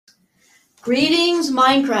Greetings,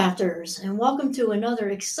 Minecrafters, and welcome to another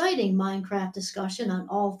exciting Minecraft discussion on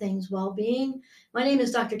all things well-being. My name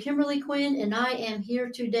is Dr. Kimberly Quinn, and I am here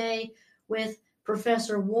today with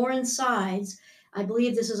Professor Warren Sides. I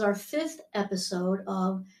believe this is our fifth episode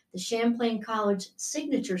of the Champlain College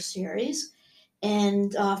Signature Series.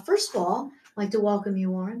 And first of all, I'd like to welcome you,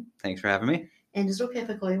 Warren. Thanks for having me. And is it okay if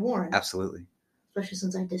I call you Warren? Absolutely. Especially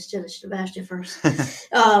since I just should have asked you first.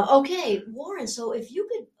 Okay, Warren, so if you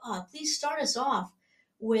could please start us off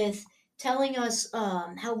with telling us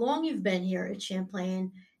how long you've been here at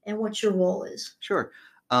Champlain and what your role is. Sure.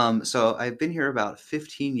 So I've been here about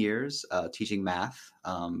 15 years teaching math.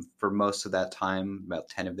 For most of that time, about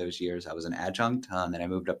 10 of those years, I was an adjunct, and then I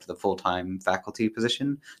moved up to the full-time faculty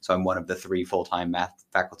position. So I'm one of the 3 full-time math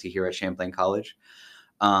faculty here at Champlain College.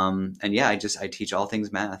 And yeah, I teach all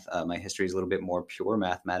things math. My history is a little bit more pure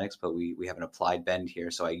mathematics, but we have an applied bend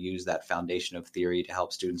here. So I use that foundation of theory to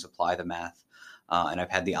help students apply the math. And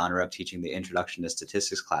I've had the honor of teaching the introduction to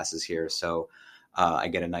statistics classes here. So I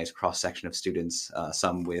get a nice cross section of students,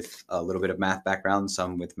 some with a little bit of math background,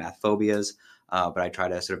 some with math phobias. But I try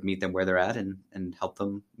to sort of meet them where they're at and help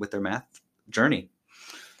them with their math journey.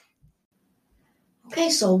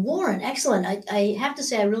 Okay, so Warren, excellent. I have to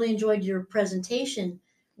say I really enjoyed your presentation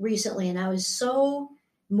recently, and I was so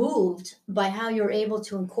moved by how you're able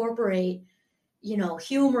to incorporate,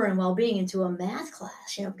 humor and well-being into a math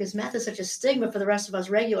class, because math is such a stigma for the rest of us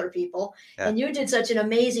regular people. Yeah. And you did such an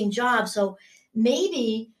amazing job. So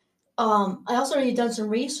maybe, I also know you've done some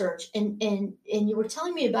research and you were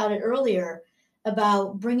telling me about it earlier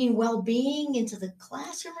about bringing well-being into the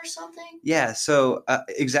classroom or something? Yeah, so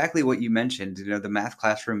exactly what you mentioned. The math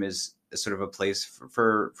classroom is sort of a place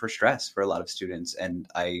for stress for a lot of students. And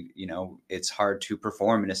it's hard to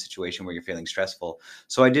perform in a situation where you're feeling stressful.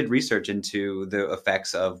 So I did research into the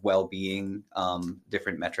effects of well-being,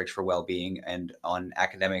 different metrics for well-being and on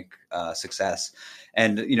academic success.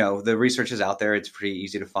 And, the research is out there. It's pretty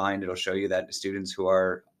easy to find. It'll show you that students who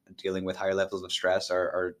are dealing with higher levels of stress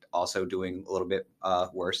are also doing a little bit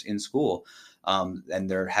worse in school. And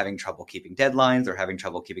they're having trouble keeping deadlines. They're having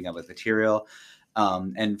trouble keeping up with material.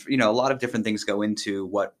 And a lot of different things go into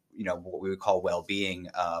what we would call well-being.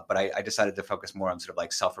 But I decided to focus more on sort of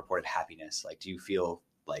like self-reported happiness. Like, do you feel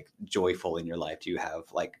like joyful in your life? Do you have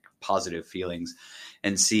like positive feelings?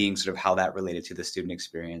 And seeing sort of how that related to the student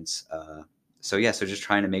experience. So just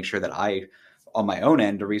trying to make sure that on my own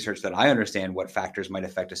end, to research that I understand what factors might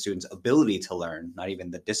affect a student's ability to learn, not even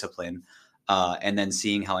the discipline, and then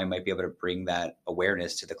seeing how I might be able to bring that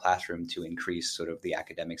awareness to the classroom to increase sort of the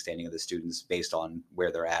academic standing of the students based on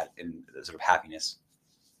where they're at in sort of happiness.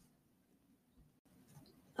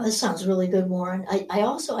 Oh, this sounds really good, Warren.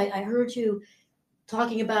 I heard you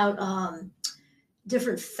talking about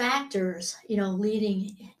different factors,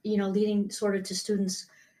 leading sort of to students'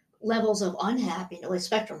 levels of unhappiness, like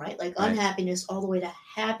spectrum, right? Like right. Unhappiness all the way to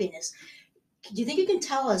happiness. Do you think you can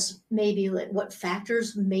tell us maybe like what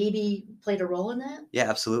factors maybe played a role in that? Yeah,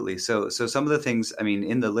 absolutely. So some of the things,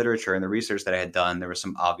 in the literature and the research that I had done, there was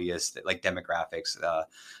some obvious like demographics.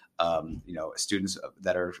 Students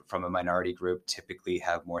that are from a minority group typically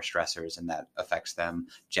have more stressors, and that affects them.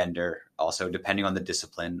 Gender, also depending on the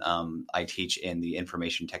discipline. I teach in the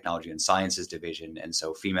information technology and sciences division, and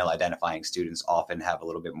so female identifying students often have a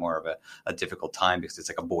little bit more of a difficult time because it's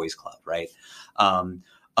like a boys' club, right?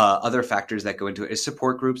 Other factors that go into it is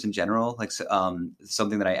support groups in general. Like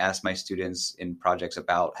something that I ask my students in projects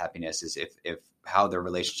about happiness is if how their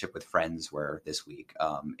relationship with friends were this week,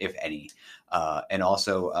 if any. And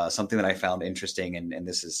also something that I found interesting, and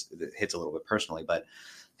this hits a little bit personally, but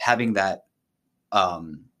having that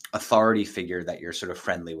authority figure that you're sort of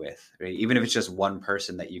friendly with, right? Even if it's just one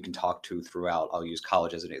person that you can talk to throughout, I'll use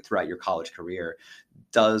college throughout your college career,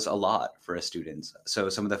 does a lot for a student. So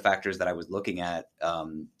some of the factors that I was looking at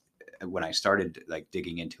when I started like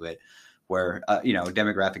digging into it were,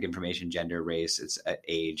 demographic information, gender, race, it's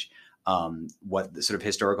age, what the sort of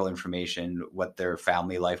historical information, what their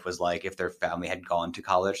family life was like, if their family had gone to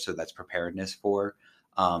college. So that's preparedness for,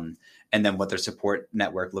 and then what their support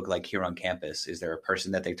network looked like here on campus. Is there a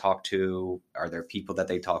person that they talk to? Are there people that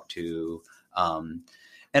they talk to?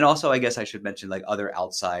 And also, I guess I should mention like other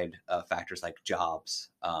outside factors like jobs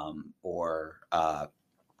or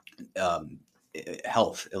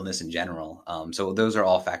health, illness in general. So those are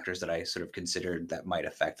all factors that I sort of considered that might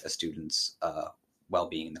affect a student's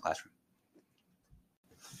well-being in the classroom.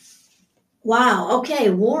 Wow. Okay,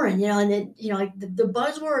 Warren. The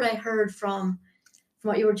buzzword I heard from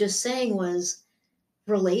what you were just saying was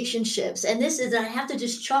relationships, and I have to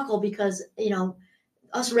just chuckle because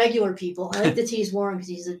us regular people. I like to tease Warren because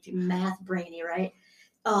he's a math brainy, right?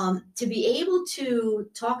 to be able to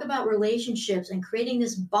talk about relationships and creating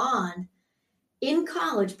this bond in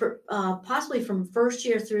college, possibly from first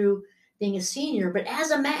year through being a senior, but as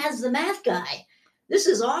the math guy, this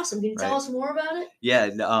is awesome. Can you tell Right. us more about it? Yeah.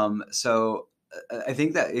 So I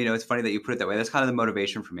think that, it's funny that you put it that way. That's kind of the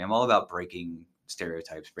motivation for me. I'm all about breaking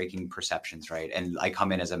stereotypes, breaking perceptions, right? And I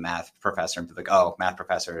come in as a math professor and be like, oh, math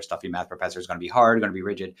professor, stuffy math professor is going to be hard, going to be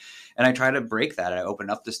rigid. And I try to break that. I open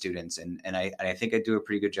up the students, and I think I do a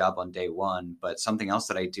pretty good job on day one. But something else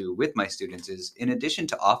that I do with my students is, in addition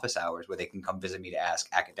to office hours where they can come visit me to ask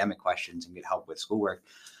academic questions and get help with schoolwork,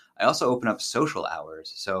 I also open up social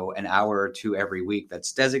hours. So an hour or two every week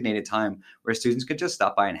that's designated time where students could just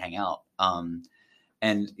stop by and hang out.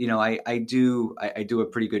 And I do a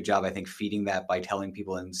pretty good job, I think, feeding that by telling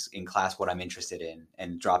people in class what I'm interested in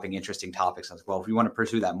and dropping interesting topics. I was like, well, if you want to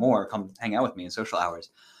pursue that more, come hang out with me in social hours.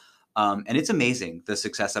 And it's amazing the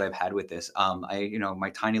success that I've had with this.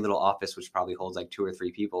 My tiny little office, which probably holds like 2 or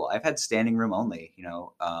 3 people, I've had standing room only.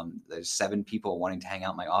 There's 7 people wanting to hang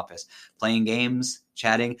out in my office, playing games,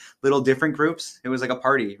 chatting, little different groups. It was like a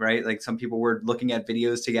party, right? Like some people were looking at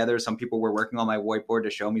videos together. Some people were working on my whiteboard to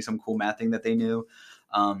show me some cool math thing that they knew.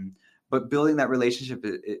 But building that relationship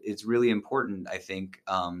is really important, I think,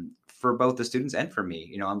 for both the students and for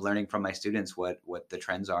me. I'm learning from my students what the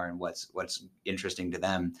trends are and what's interesting to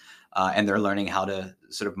them, and they're learning how to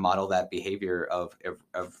sort of model that behavior of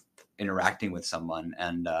interacting with someone.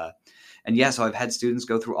 And yeah, so I've had students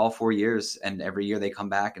go through all 4 years, and every year they come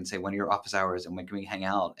back and say, when are your office hours and when can we hang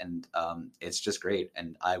out? And it's just great.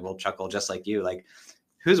 And I will chuckle just like you, like,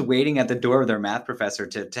 who's waiting at the door of their math professor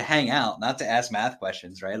to hang out, not to ask math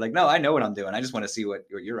questions, right? Like, no, I know what I'm doing. I just want to see what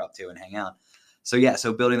you're up to and hang out. So yeah,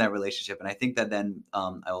 so building that relationship. And I think that then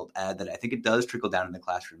I will add that I think it does trickle down in the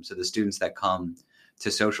classroom. So the students that come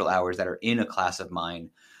to social hours that are in a class of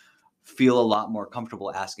mine feel a lot more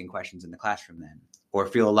comfortable asking questions in the classroom then, or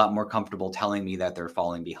feel a lot more comfortable telling me that they're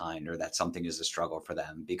falling behind or that something is a struggle for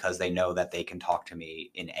them, because they know that they can talk to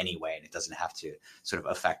me in any way and it doesn't have to sort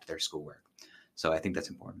of affect their schoolwork. So I think that's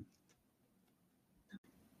important.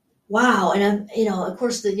 Wow, and of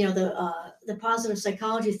course, the positive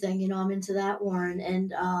psychology thing. I'm into that, Warren,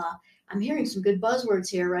 and I'm hearing some good buzzwords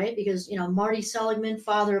here, right? Because Marty Seligman,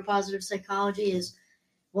 father of positive psychology,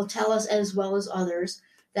 will tell us as well as others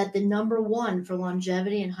that the number one for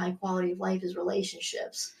longevity and high quality of life is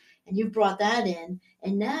relationships, and you've brought that in,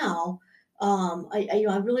 and now,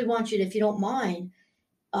 I really want you to, if you don't mind,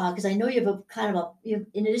 because I know you have a kind of in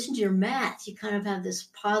addition to your math, you kind of have this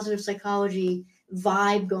positive psychology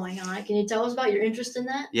vibe going on. Can you tell us about your interest in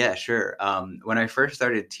that? Yeah, sure. When I first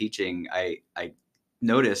started teaching, I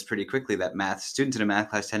noticed pretty quickly that math students in a math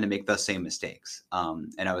class tend to make the same mistakes.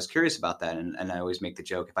 And I was curious about that. And I always make the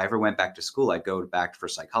joke, if I ever went back to school, I'd go back for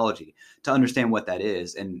psychology to understand what that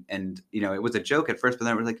is. And it was a joke at first, but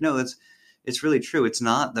then we're like, no, it's really true. It's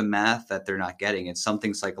not the math that they're not getting. It's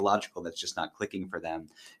something psychological that's just not clicking for them,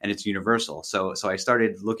 and it's universal. So I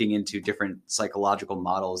started looking into different psychological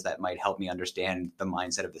models that might help me understand the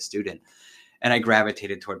mindset of the student. And I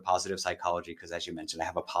gravitated toward positive psychology because, as you mentioned, I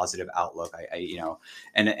have a positive outlook.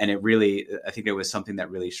 And it really, I think it was something that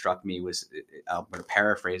really struck me was, I'm going to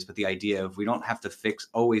paraphrase, but the idea of we don't have to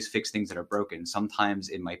always fix things that are broken. Sometimes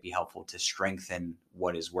it might be helpful to strengthen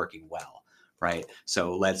what is working well. Right.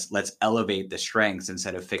 So let's elevate the strengths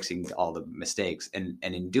instead of fixing all the mistakes. And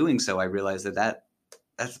in doing so, I realized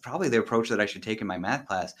that's probably the approach that I should take in my math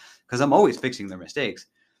class, because I'm always fixing their mistakes.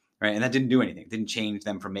 Right. And that didn't do anything. It didn't change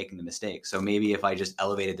them from making the mistakes. So maybe if I just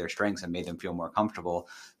elevated their strengths and made them feel more comfortable,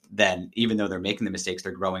 then even though they're making the mistakes,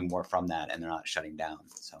 they're growing more from that and they're not shutting down.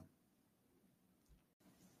 So.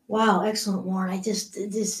 Wow, excellent, Warren.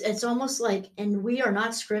 It's almost like, and we are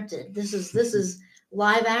not scripted. This is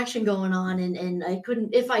live action going on, and I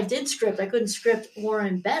couldn't, if I did script, I couldn't script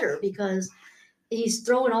Warren better, because he's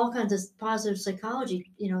throwing all kinds of positive psychology,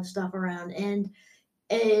 stuff around. And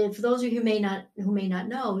for those of you who may not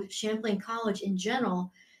know, Champlain College in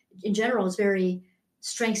general is very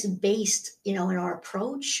strengths based, in our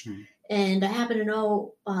approach. Mm-hmm. And I happen to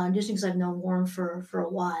know, just because I've known Warren for a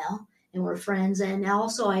while, and we're friends. And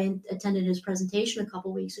also, I attended his presentation a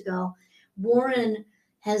couple weeks ago. Warren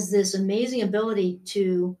has this amazing ability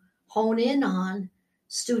to hone in on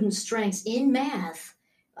student strengths in math,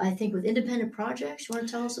 I think, with independent projects. You want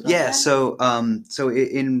to tell us about that? Yeah, so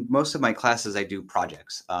in most of my classes, I do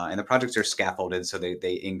projects, and the projects are scaffolded, so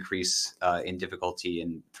they increase in difficulty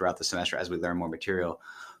and throughout the semester as we learn more material.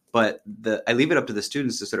 But I leave it up to the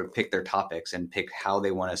students to sort of pick their topics and pick how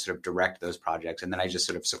they want to sort of direct those projects, and then I just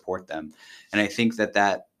sort of support them. And I think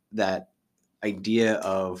that idea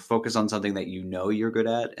of focus on something that you know you're good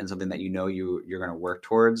at and something that you know you're going to work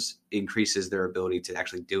towards increases their ability to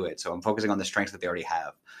actually do it. So I'm focusing on the strengths that they already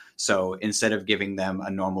have. So instead of giving them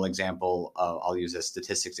a normal example, I'll use a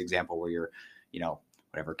statistics example where you're,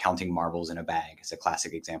 whatever, counting marbles in a bag is a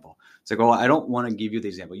classic example. It's like, well, I don't want to give you the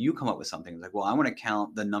example. You come up with something. It's like, well, I want to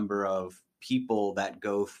count the number of people that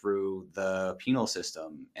go through the penal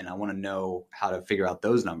system, and I want to know how to figure out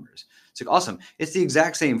those numbers. It's like, awesome. It's the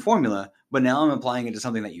exact same formula, but now I'm applying it to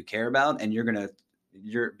something that you care about, and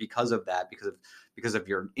because of that, because of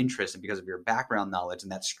your interest and because of your background knowledge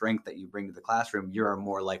and that strength that you bring to the classroom, you're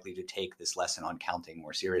more likely to take this lesson on counting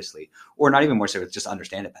more seriously, or not even more seriously, just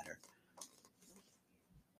understand it better.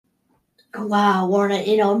 Wow, Warren,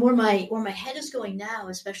 and where my head is going now,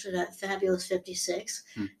 especially that fabulous 56,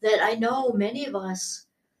 that I know many of us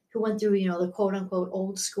who went through, the quote unquote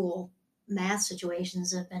old school math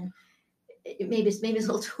situations have been, maybe it's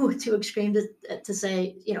a little too extreme to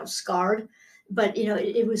say, scarred, but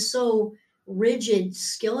it was so rigid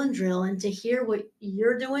skill and drill, and to hear what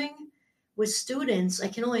you're doing with students, I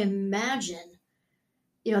can only imagine,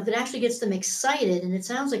 that actually gets them excited, and it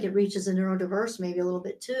sounds like it reaches the neurodiverse maybe a little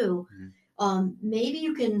bit too. Maybe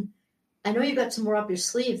you can, I know you've got some more up your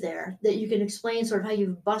sleeve there, that you can explain sort of how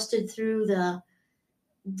you've busted through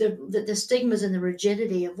the stigmas and the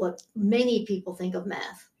rigidity of what many people think of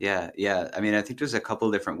math. Yeah. I mean, I think there's a couple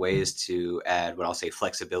of different ways to add what I'll say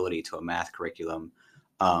flexibility to a math curriculum.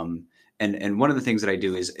 And one of the things that I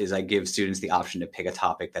do is I give students the option to pick a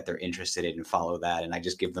topic that they're interested in and follow that. And I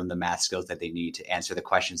just give them the math skills that they need to answer the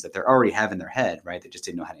questions that they already have in their head, right? They just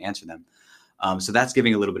didn't know how to answer them. So that's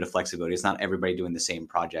giving a little bit of flexibility. It's not everybody doing the same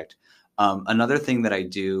project. Another thing that I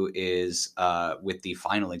do is with the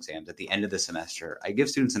final exams at the end of the semester, I give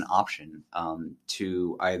students an option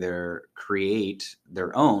to either create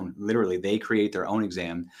their own, literally they create their own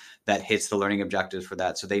exam that hits the learning objectives for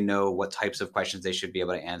that. So they know what types of questions they should be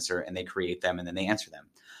able to answer, and they create them and then they answer them.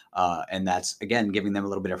 And that's, again, giving them a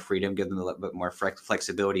little bit of freedom, give them a little bit more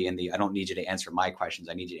flexibility in I don't need you to answer my questions.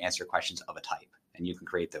 I need you to answer questions of a type, and you can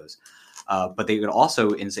create those. But they could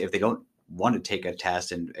also, if they don't want to take a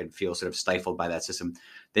test and feel sort of stifled by that system,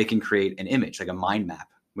 they can create an image, like a mind map,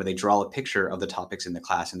 where they draw a picture of the topics in the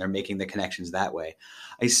class and they're making the connections that way.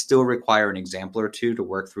 I still require an example or two to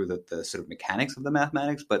work through the sort of mechanics of the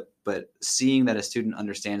mathematics, but seeing that a student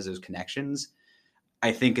understands those connections,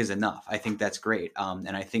 I think is enough. I think that's great.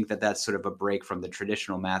 And I think that that's sort of a break from the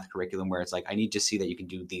traditional math curriculum where it's like, I need to see that you can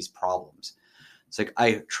do these problems. It's like,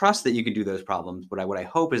 I trust that you can do those problems, but what I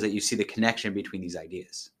hope is that you see the connection between these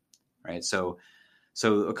ideas, right? So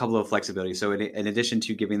a couple of flexibility. So in addition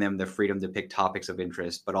to giving them the freedom to pick topics of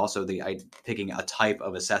interest, but also picking a type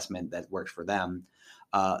of assessment that works for them.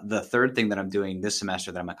 The third thing that I'm doing this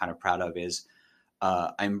semester that I'm kind of proud of is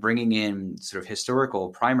I'm bringing in sort of historical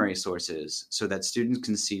primary sources so that students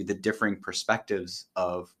can see the differing perspectives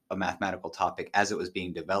of a mathematical topic as it was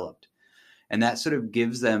being developed. And that sort of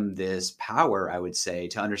gives them this power, I would say,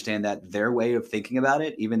 to understand that their way of thinking about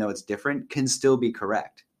it, even though it's different, can still be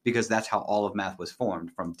correct, because that's how all of math was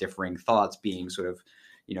formed, from differing thoughts being sort of,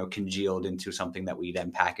 congealed into something that we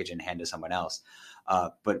then package and hand to someone else.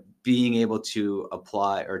 But being able to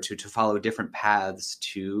apply or to follow different paths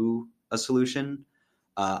to a solution,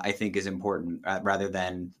 I think is important, rather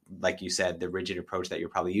than, like you said, the rigid approach that you're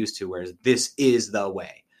probably used to, whereas this is the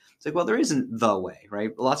way. It's like, well, there isn't the way,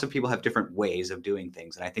 right? Lots of people have different ways of doing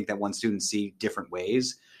things. And I think that when students see different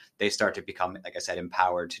ways, they start to become, like I said,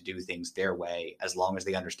 empowered to do things their way, as long as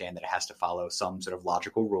they understand that it has to follow some sort of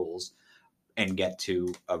logical rules and get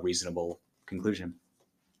to a reasonable conclusion.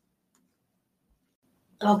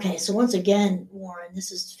 Okay, so once again, Warren,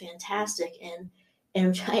 this is fantastic, and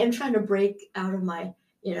I am trying to break out of my,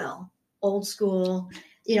 old school,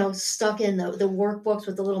 stuck in the workbooks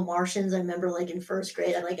with the little Martians. I remember, like, in first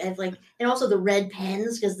grade, and also the red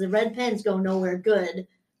pens, because the red pens go nowhere good,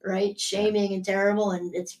 right? Shaming and terrible,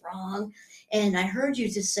 and it's wrong. And I heard you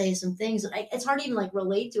just say some things that it's hard to even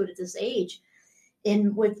relate to it at this age,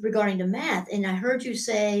 with regarding to math. And I heard you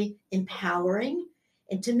say empowering,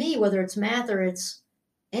 and to me, whether it's math or it's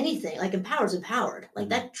anything, like empowered, like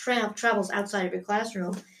that travels outside of your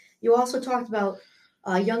classroom. You also talked about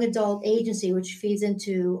young adult agency, which feeds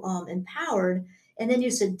into empowered, and then you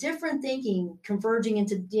said different thinking converging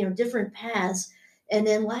into different paths, and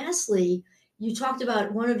then lastly you talked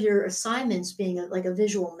about one of your assignments being a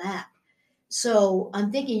visual map. So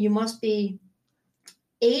I'm thinking you must be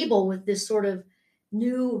able, with this sort of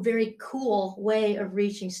new, very cool way of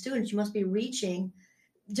reaching students, you must be reaching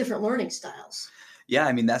different learning styles. Yeah,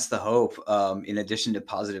 I mean that's the hope. In addition to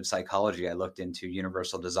positive psychology, I looked into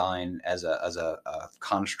universal design as a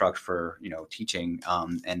construct for teaching,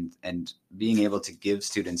 and being able to give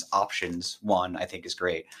students options. One, I think is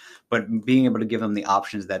great, but being able to give them the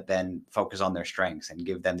options that then focus on their strengths and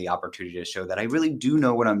give them the opportunity to show that I really do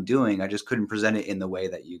know what I'm doing. I just couldn't present it in the way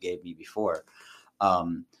that you gave me before.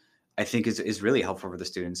 Um, I think is really helpful for the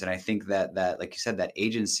students. And I think that like you said, that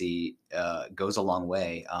agency goes a long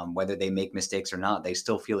way. Whether they make mistakes or not, they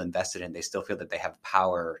still feel invested in. They still feel that they have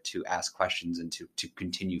power to ask questions and to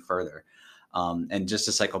continue further. And just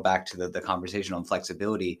to cycle back to the conversation on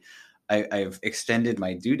flexibility, I've extended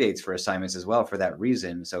my due dates for assignments as well for that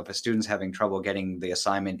reason. So if a student's having trouble getting the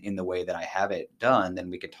assignment in the way that I have it done, then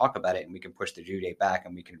we can talk about it and we can push the due date back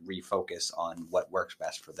and we can refocus on what works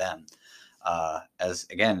best for them.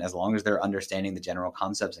 As long as they're understanding the general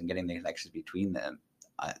concepts and getting the connections between them,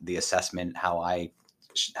 the assessment, how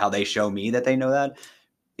they show me that they know that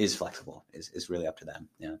is flexible, is really up to them.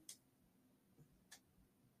 Yeah.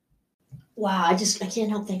 Wow, I can't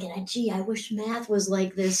help thinking, gee, I wish math was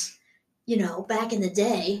like this, back in the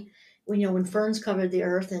day when ferns covered the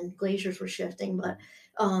earth and glaciers were shifting. But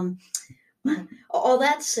um, all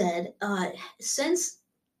that said, since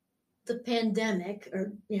the pandemic,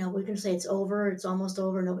 or we're going to say it's over, it's almost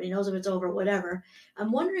over, nobody knows if it's over, whatever.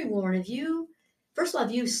 I'm wondering, Lauren, first of all,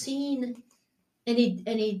 have you seen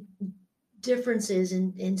any differences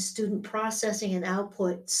in student processing and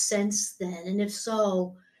output since then? And if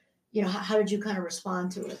so, how did you kind of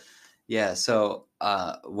respond to it? Yeah. So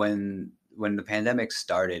when the pandemic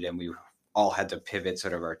started and we all had to pivot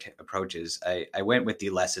sort of our approaches, I went with the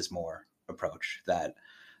less is more approach, that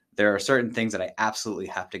there are certain things that I absolutely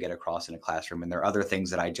have to get across in a classroom, and there are other things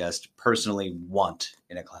that I just personally want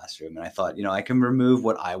in a classroom. And I thought, I can remove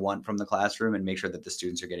what I want from the classroom and make sure that the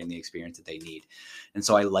students are getting the experience that they need. And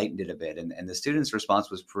so I lightened it a bit, and the students'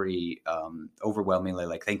 response was pretty overwhelmingly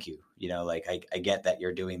like, thank you. I get that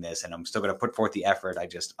you're doing this, and I'm still going to put forth the effort. I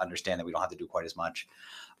just understand that we don't have to do quite as much.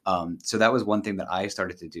 So that was one thing that I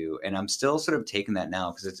started to do, and I'm still sort of taking that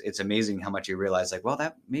now, because it's amazing how much you realize, like, well,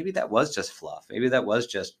 maybe that was just fluff. Maybe that was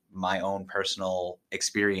just my own personal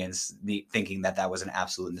experience, thinking that was an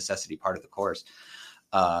absolute necessity part of the course.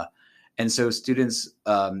 And so students,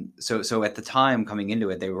 so at the time coming into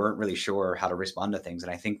it, they weren't really sure how to respond to things,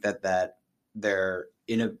 and I think that they're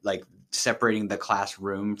separating the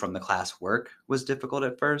classroom from the classwork was difficult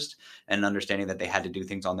at first, and understanding that they had to do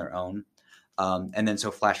things on their own. And then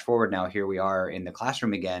so flash forward now, here we are in the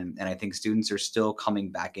classroom again. And I think students are still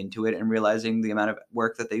coming back into it and realizing the amount of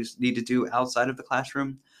work that they need to do outside of the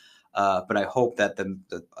classroom. But I hope that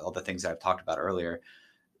all the things that I've talked about earlier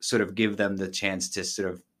sort of give them the chance to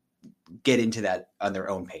sort of get into that on their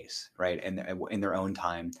own pace, right? And in their own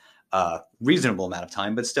time, reasonable amount of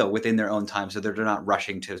time, but still within their own time, so they're not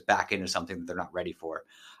rushing to back into something that they're not ready for.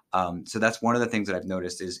 So that's one of the things that I've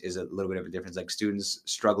noticed is a little bit of a difference, like students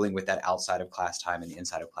struggling with that outside of class time and the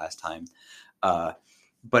inside of class time.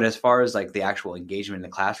 But as far as like the actual engagement in the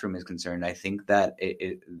classroom is concerned, I think that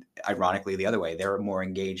it ironically the other way, they're more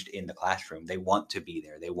engaged in the classroom. They want to be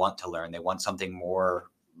there. They want to learn. They want something more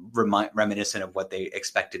reminiscent of what they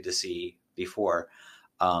expected to see before.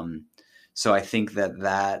 So I think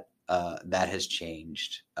that has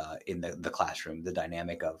changed in the classroom, the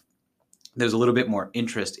dynamic of there's a little bit more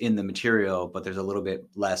interest in the material, but there's a little bit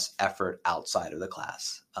less effort outside of the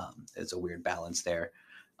class. It's a weird balance there,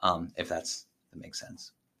 if that makes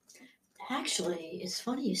sense. Actually, it's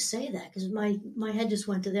funny you say that, because my head just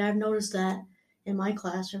went to there. I've noticed that in my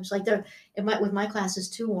classrooms, like with my classes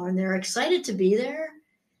too, Warren, they're excited to be there,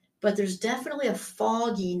 but there's definitely a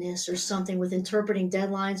fogginess or something with interpreting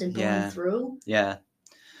deadlines and going through. Yeah.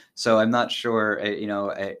 So I'm not sure,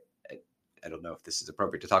 I don't know if this is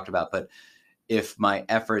appropriate to talk about, but if my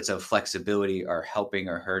efforts of flexibility are helping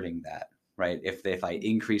or hurting that, right? If I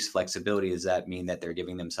increase flexibility, does that mean that they're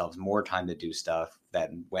giving themselves more time to do stuff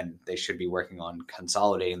than when they should be working on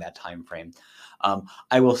consolidating that time frame?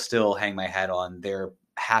 I will still hang my hat on they're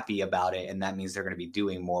happy about it, and that means they're going to be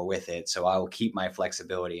doing more with it. So I will keep my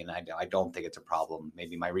flexibility, and I don't think it's a problem.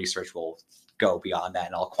 Maybe my research will go beyond that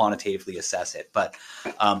and I'll quantitatively assess it. But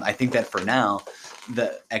I think that for now,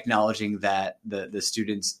 acknowledging that the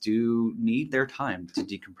students do need their time to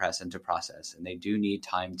decompress and to process, and they do need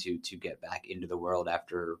time to get back into the world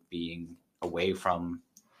after being away from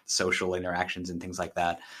social interactions and things like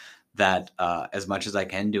that, as much as I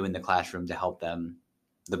can do in the classroom to help them,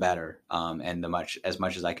 the better. And as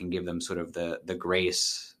much as I can give them sort of the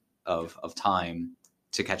grace of time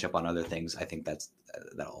to catch up on other things, I think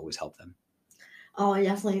that'll always help them. Oh, I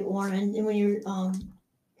definitely, Warren. And when you're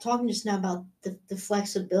talking just now about the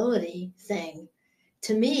flexibility thing,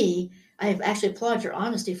 to me, I actually applaud your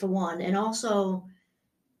honesty for one, and also,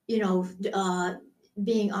 you know,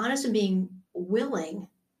 being honest and being willing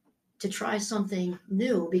to try something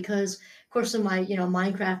new. Because, of course, in my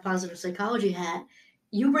Minecraft positive psychology hat,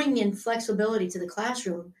 you bring in flexibility to the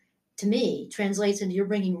classroom. To me, translates into you're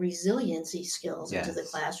bringing resiliency skills into the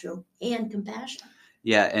classroom and compassion.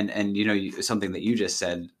 Yeah, and something that you just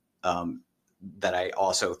said. That I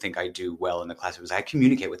also think I do well in the classroom is I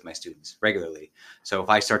communicate with my students regularly. So if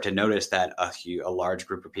I start to notice that a large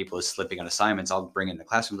group of people is slipping on assignments, I'll bring in the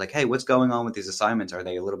classroom like, hey, what's going on with these assignments? Are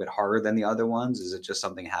they a little bit harder than the other ones? Is it just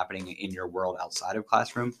something happening in your world outside of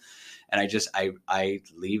classroom? And I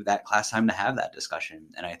leave that class time to have that discussion.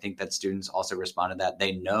 And I think that students also respond to that.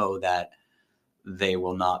 They know that they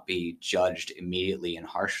will not be judged immediately and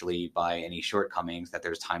harshly by any shortcomings, that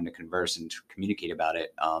there's time to converse and to communicate about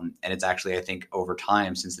it. And it's actually, I think, over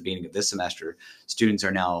time, since the beginning of this semester, students are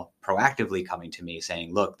now proactively coming to me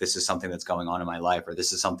saying, look, this is something that's going on in my life, or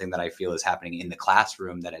this is something that I feel is happening in the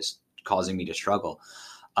classroom that is causing me to struggle.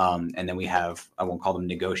 And then we have, I won't call them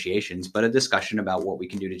negotiations, but a discussion about what we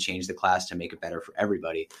can do to change the class to make it better for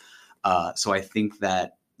everybody. So I think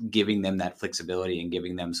that giving them that flexibility and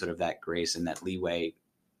giving them sort of that grace and that leeway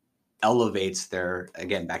elevates their,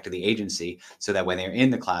 again, back to the agency, so that when they're in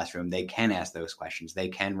the classroom, they can ask those questions. They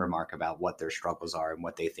can remark about what their struggles are and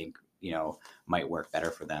what they think, might work better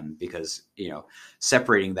for them. Because,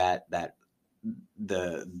 separating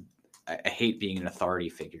I hate being an authority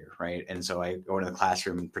figure, right? And so I go into the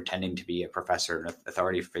classroom pretending to be a professor and an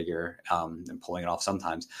authority figure, and pulling it off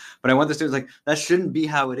sometimes. But I want the students like, that shouldn't be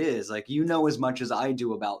how it is. Like, as much as I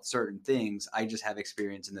do about certain things. I just have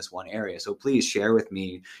experience in this one area. So please share with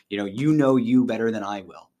me, you better than I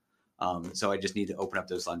will. So I just need to open up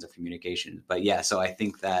those lines of communication. But yeah, so I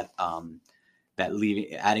think that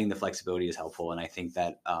adding the flexibility is helpful. And I think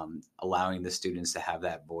that allowing the students to have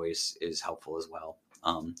that voice is helpful as well.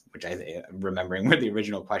 Which remembering where the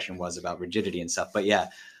original question was about rigidity and stuff, but yeah.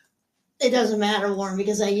 It doesn't matter, Warren,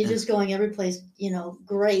 because you're just going every place,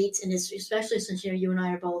 great. And it's especially since, you and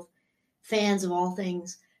I are both fans of all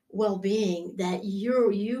things well-being, that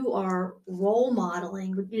you are role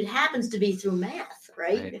modeling. It happens to be through math,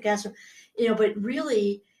 right? Because, but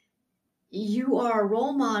really you are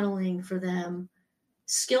role modeling for them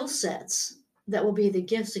skill sets that will be the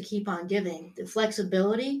gifts to keep on giving. The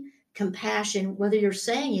flexibility, compassion, whether you're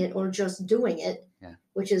saying it or just doing it,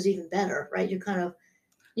 which is even better, right? You kind of,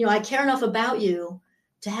 I care enough about you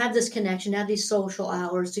to have this connection, to have these social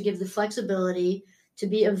hours, to give the flexibility, to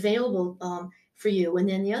be available for you. And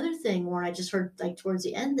then the other thing, Warren, I just heard like towards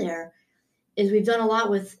the end there, is we've done a lot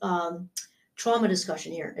with trauma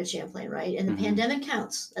discussion here at Champlain, right? And the pandemic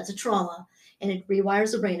counts. That's a trauma, and it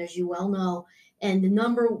rewires the brain, as you well know. And the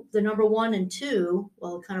number 1 and 2,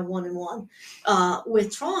 well, kind of 1 and 1,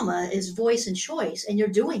 with trauma is voice and choice. And you're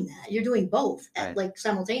doing that. You're doing both, like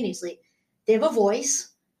simultaneously. They have a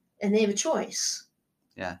voice and they have a choice.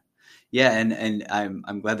 Yeah. Yeah. And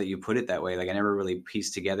I'm glad that you put it that way. Like, I never really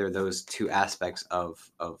pieced together those two aspects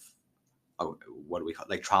of what do we call,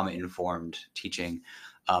 like, trauma informed teaching.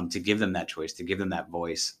 To give them that choice, to give them that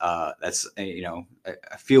voice. That's, I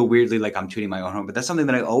feel weirdly like I'm tooting my own horn, but that's something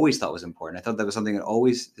that I always thought was important. I thought that was something that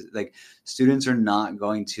always, like, students are not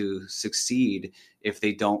going to succeed if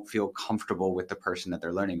they don't feel comfortable with the person that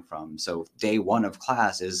they're learning from. So day one of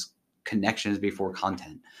class is connections before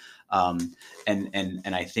content. And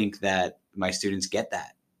I think that my students get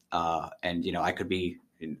that. And,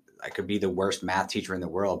 I could be the worst math teacher in the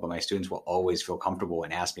world, but my students will always feel comfortable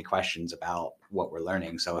and ask me questions about what we're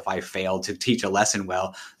learning. So if I fail to teach a lesson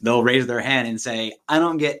well, they'll raise their hand and say, I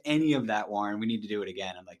don't get any of that, Warren. We need to do it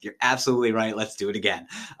again. I'm like, you're absolutely right. Let's do it again.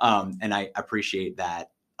 And I appreciate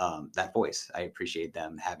that voice. I appreciate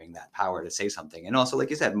them having that power to say something. And also,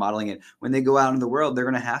 like you said, modeling it. When they go out in the world, they're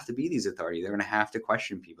going to have to be these authorities. They're going to have to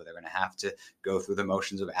question people. They're going to have to go through the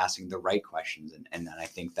motions of asking the right questions. And I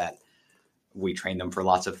think that we train them for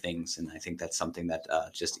lots of things. And I think that's something that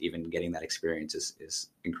just even getting that experience is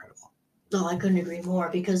incredible. Oh, I couldn't agree more,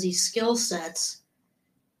 because these skill sets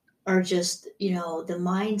are just, the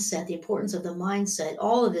mindset, the importance of the mindset.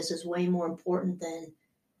 All of this is way more important than,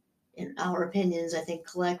 in our opinions, I think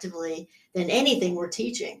collectively, than anything we're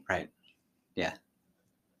teaching. Right. Yeah.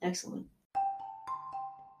 Excellent.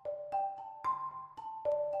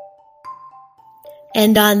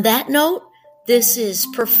 And on that note, this is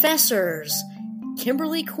Professors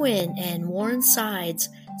Kimberly Quinn and Warren Sides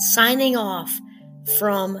signing off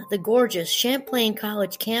from the gorgeous Champlain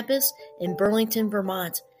College campus in Burlington,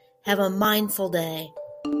 Vermont. Have a mindful day.